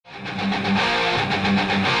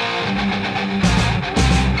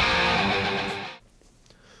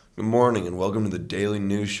Good morning and welcome to the Daily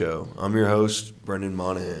News Show. I'm your host, Brendan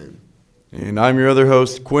Monahan. And I'm your other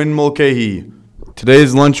host, Quinn Mulcahy.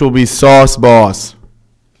 Today's lunch will be Sauce Boss.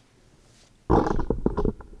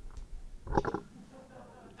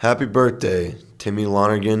 Happy birthday, Timmy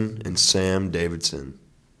Lonergan and Sam Davidson.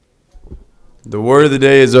 The word of the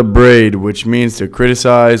day is upbraid, which means to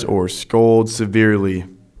criticize or scold severely.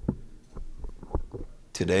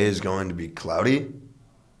 Today is going to be cloudy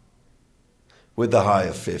with a high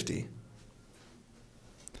of 50.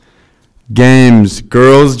 Games,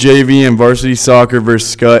 girls JV and varsity soccer versus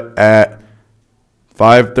Scott at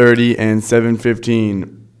 5:30 and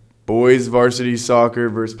 7:15. Boys varsity soccer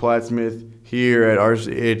versus Plattsmouth here at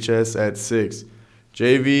RCHS at 6.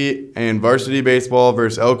 JV and varsity baseball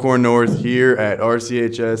versus Elkhorn North here at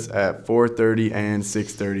RCHS at 4:30 and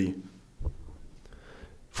 6:30.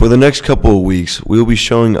 For the next couple of weeks, we will be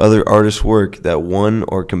showing other artists' work that won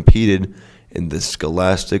or competed in the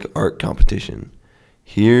Scholastic Art Competition.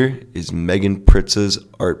 Here is Megan Pritz's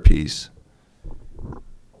art piece.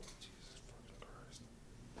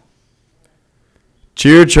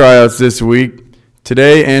 Cheer tryouts this week.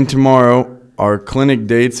 Today and tomorrow are clinic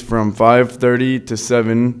dates from 5:30 to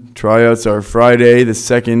 7. Tryouts are Friday the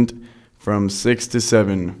 2nd from 6 to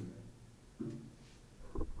 7.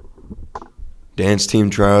 Dance team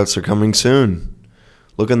tryouts are coming soon.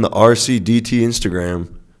 Look on the RCDT Instagram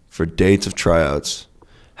for dates of tryouts.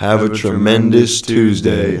 Have a tremendous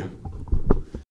Tuesday.